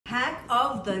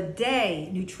of the day,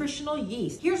 nutritional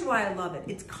yeast. Here's why I love it.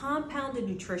 It's compounded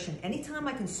nutrition. Anytime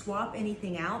I can swap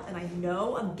anything out and I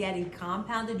know I'm getting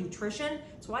compounded nutrition,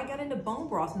 that's why I got into bone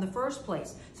broth in the first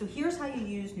place. So here's how you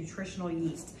use nutritional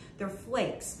yeast. They're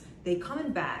flakes. They come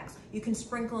in bags. You can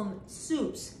sprinkle them in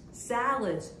soups,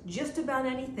 salads, just about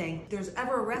anything. If there's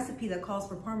ever a recipe that calls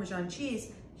for Parmesan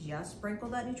cheese, just sprinkle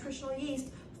that nutritional yeast,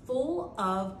 full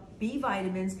of B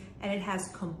vitamins, and it has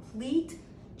complete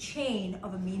chain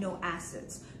of amino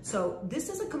acids. So this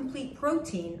is a complete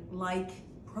protein like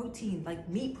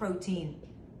meat protein.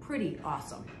 Pretty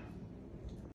awesome.